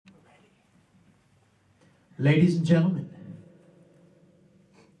Ladies and gentlemen,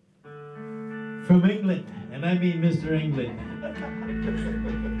 from England, and I mean Mr. England,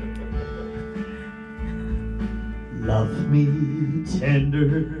 love me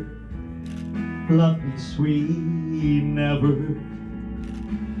tender, love me sweet, never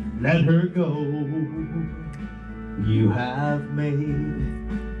let her go. You have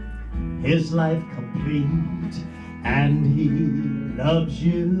made his life complete, and he loves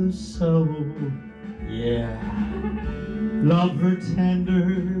you so. Yeah, love her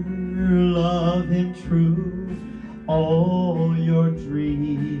tender, love him true, all your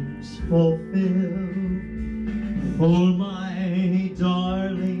dreams fulfill. For my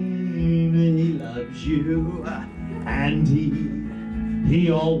darling, he loves you, and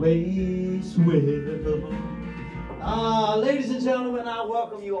he always will. Ladies and gentlemen, I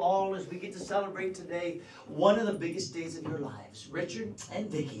welcome you all as we get to celebrate today one of the biggest days of your lives, Richard and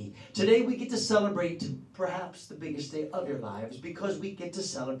Vicki. Today we get to celebrate perhaps the biggest day of your lives because we get to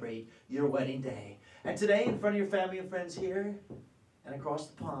celebrate your wedding day. And today, in front of your family and friends here and across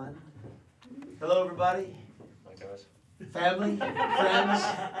the pond, hello everybody. Hi guys. Family, friends,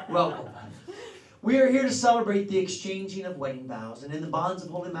 welcome. We are here to celebrate the exchanging of wedding vows, and in the bonds of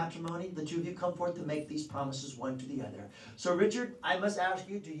holy matrimony, the two of you come forth to make these promises one to the other. So, Richard, I must ask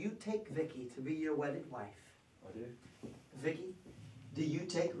you, do you take Vicki to be your wedded wife? I do. Vicki, do you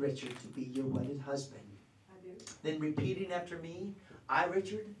take Richard to be your wedded husband? I do. Then repeating after me, I,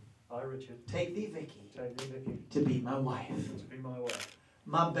 Richard, take thee, Vicki, Vicky to be my wife, to be my wife,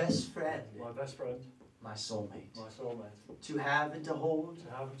 my best friend, my best friend, my soulmate, my soulmate, to have and to hold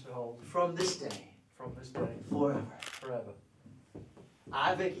to have and to hold from this day from this day forever. forever.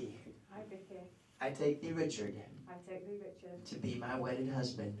 I, Vicki, Hi, Vicky. I take thee, Richard, I take thee, Richard, to be my wedded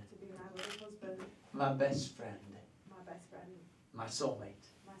husband, to be my wedded husband, my best friend, my best friend, my soulmate,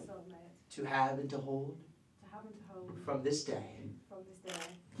 my soulmate, to have and to hold to have and to hold from this day from this day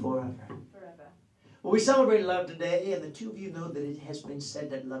forever. forever. Well, we celebrate love today, and the two of you know that it has been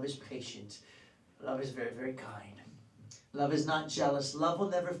said that love is patient. Love is very, very kind. Love is not jealous. Love will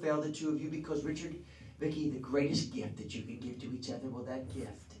never fail the two of you because, Richard, Vicki, the greatest gift that you can give to each other, well, that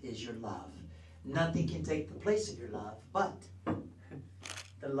gift is your love. Nothing can take the place of your love, but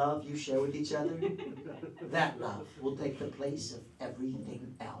the love you share with each other, that love will take the place of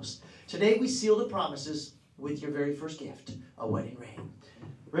everything else. Today we seal the promises with your very first gift, a wedding ring.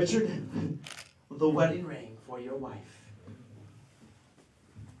 Richard, the wedding ring for your wife.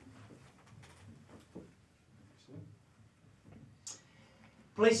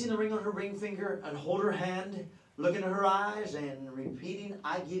 Placing the ring on her ring finger and hold her hand, looking at her eyes and repeating,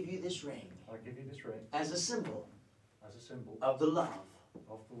 I give you this ring. I give you this ring As a symbol as a symbol of the love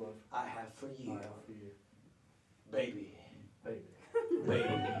of the love I have for I you. have for you, Baby, baby, baby,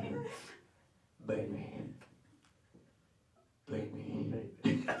 baby, baby.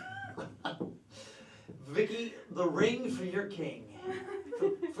 baby. Vicki, the ring for your king.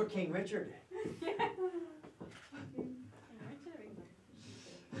 For King Richard.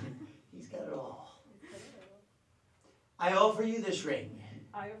 He's got it all. I offer you this ring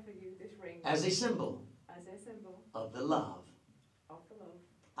I offer you this ring as a symbol as a symbol of the love of the love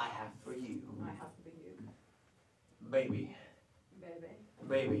I have for you. I have for you, Baby, baby,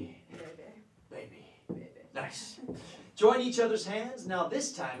 baby, baby, baby. baby. Nice. Join each other's hands. Now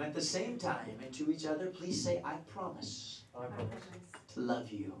this time, at the same time, and to each other, please say, I promise I promise to love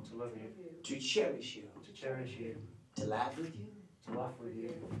you, to love you, to cherish you, to cherish you, to laugh with you, to laugh with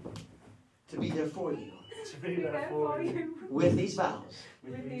you, to be there for you. to be there for you, With these vows,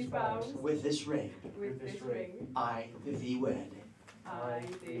 With these vows, with this ring, with this ring, I thee wed. I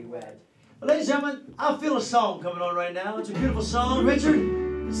thee wed. Well, ladies and gentlemen, I feel a song coming on right now. It's a beautiful song. Richard,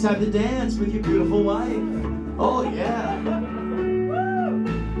 it's time to dance with your beautiful wife. Oh, yeah.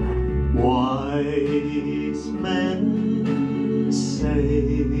 Wise men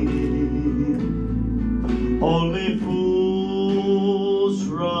say only fools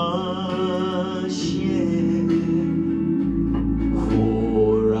rush in,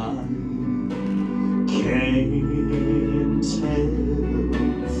 for I can't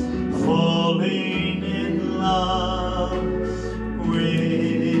tell, falling in love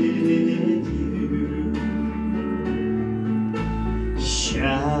with you.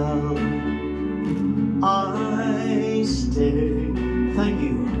 Shall I stay? Thank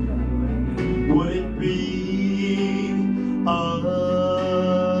you. Would it be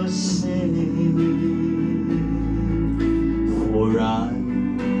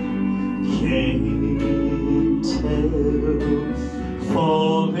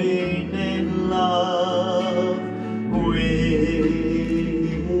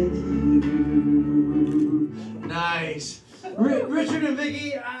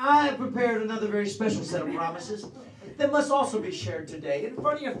Vicky, I have prepared another very special set of promises that must also be shared today. In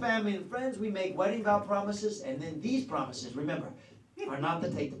front of your family and friends, we make wedding vow promises, and then these promises, remember, are not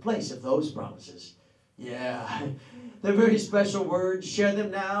to take the place of those promises. Yeah, they're very special words. Share them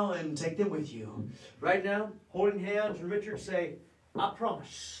now and take them with you. Right now, holding hands, and Richard say, I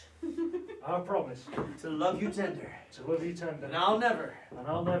promise. I promise To love you tender. to love you tender. And I'll never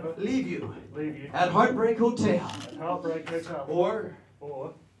leave you leave you at Heartbreak Hotel at Heartbreak Hotel or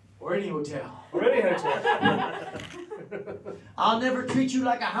any hotel. any hotel. I'll never treat you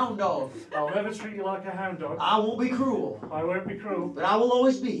like a hound dog. I'll never treat you like a hound dog. I won't be cruel, I won't be cruel, but I will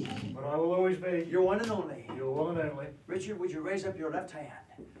always be but I will always be your one and only. your one and only. Richard, would you raise up your left hand?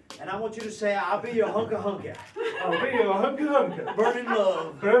 And I want you to say, I'll be your hunka-hunka. I'll be your hunka-hunka. Burning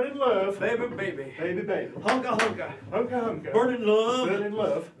love. Burning love. Baby, baby. Baby, baby. Hunka-hunka. Hunka-hunka. Burning love. Burning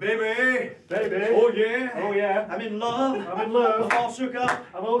love. Baby. Baby. Oh, yeah. Oh, yeah. I'm in love. I'm in love. I'm all shook up.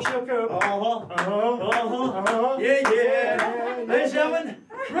 I'm all shook up. Uh-huh. Uh-huh. Uh-huh. Uh-huh. Yeah, yeah. Yeah. Ladies and gentlemen,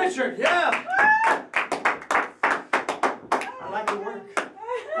 Richard, yeah. I like your work.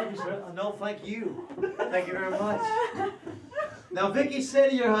 Thank you, sir. No, thank you. Thank you very much. Now, Vicky, say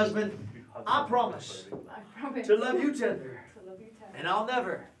to your husband, I promise I promise to love you tender, to love you tender. and I'll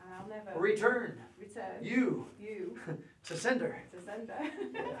never And I'll never return return you you to sender. to sender.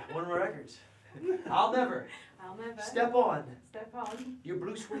 Yeah, one of my records. I'll never I'll never step on step on your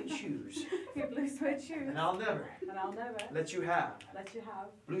blue suede shoes, your blue suede shoes. and I'll never And I'll never let you have let you have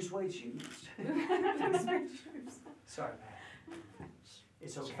blue suede shoes. blue suede shoes. Sorry, man.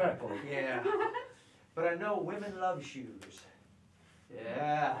 It's It's okay. fair play. Yeah. But I know women love shoes.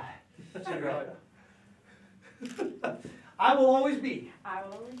 Yeah. That's right. I will always be I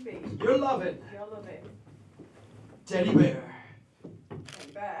will always be your loving your loving teddy bear.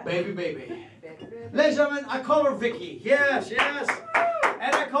 teddy bear. Baby, baby. Baby, baby. Ladies and gentlemen, I call her Vicky. Yes, yes.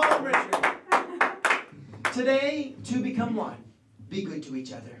 And I call him Richard. Today, two become one. Be good to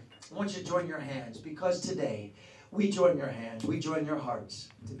each other. I want you to join your hands because today we join your hands. We join your hearts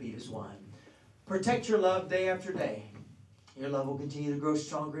to beat as one. Protect your love day after day. Your love will continue to grow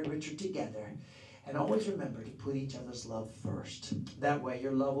stronger and richer together. And always remember to put each other's love first. That way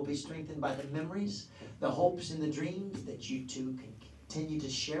your love will be strengthened by the memories, the hopes, and the dreams that you two can continue to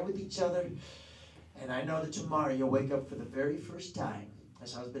share with each other. And I know that tomorrow you'll wake up for the very first time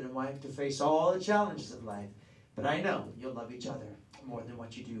as husband and wife to face all the challenges of life. But I know you'll love each other more than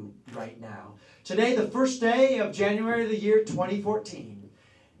what you do right now. Today, the first day of January of the year 2014.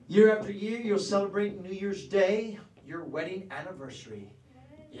 Year after year, you'll celebrate New Year's Day, your wedding anniversary.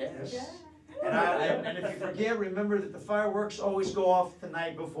 Yes. Yeah. And if you forget, remember that the fireworks always go off the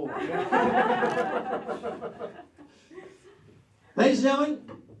night before. Ladies and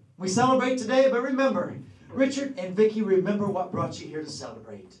gentlemen, we celebrate today, but remember, Richard and Vicky, remember what brought you here to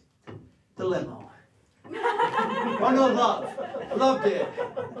celebrate. The limo. Oh no, love. Love did.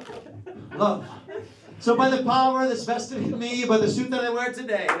 Love. So by the power that's vested in me, by the suit that I wear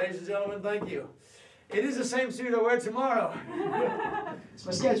today, ladies and gentlemen, thank you. It is the same suit I wear tomorrow. It's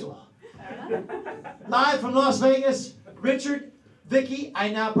my schedule. Live from Las Vegas, Richard, Vicky, I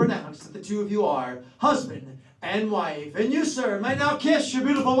now pronounce that the two of you are husband and wife. And you, sir, may now kiss your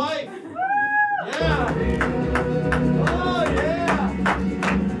beautiful wife. Yeah. Oh, yeah.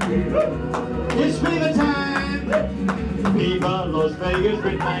 It's Viva time. Viva Las Vegas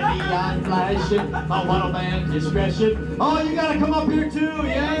with my neon flashing, my one-man discretion. Oh, you gotta come up here too.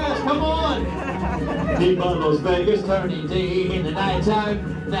 Yes, come on. Viva Las Vegas, turning day in the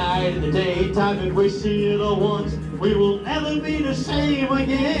nighttime, night in the daytime. If we see it all once, we will never be the same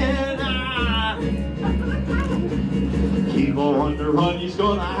again. Keep on the run, he's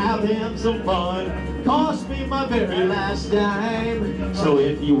gonna have him some fun. Cost me my very last dime. So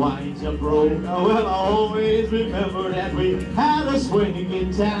if he winds up broke, well, I'll always remember that we had a swing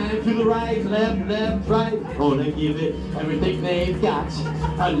in time. To the right, left, right. Gonna give it everything they've got.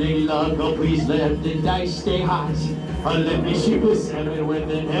 Lady luck, oh please let the dice stay hot. Let me shoot a 7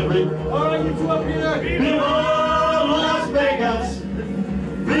 within every. Alright, you two up here. Viva Las Vegas!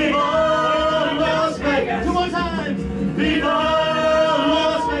 Viva Las Vegas! 2 more times! Viva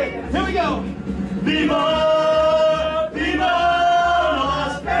Las Vegas! Here we go! Viva! Viva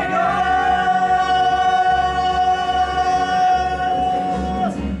Las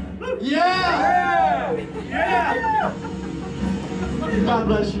Vegas! Yeah! Yeah! God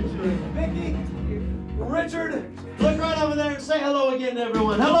bless you too. Vicky, Richard, look right over there and say hello again to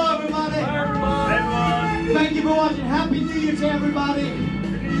everyone. Hello, everybody. Hello, everyone. Thank you for watching. Happy New Year to everybody.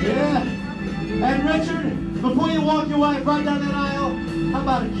 Yeah. And Richard, before you walk your wife right down that aisle, how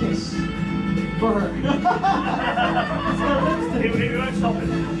about a kiss? for her. It's got lipstick. He won't stop it.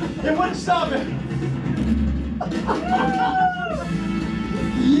 It wouldn't stop it.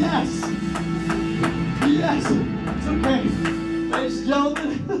 Yes. Yes. It's okay. Ladies and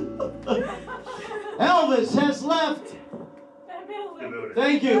gentlemen, Elvis has left. The building.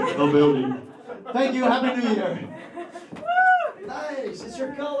 Thank you. The building. Thank you. Happy New Year. Nice. It's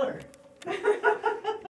your color.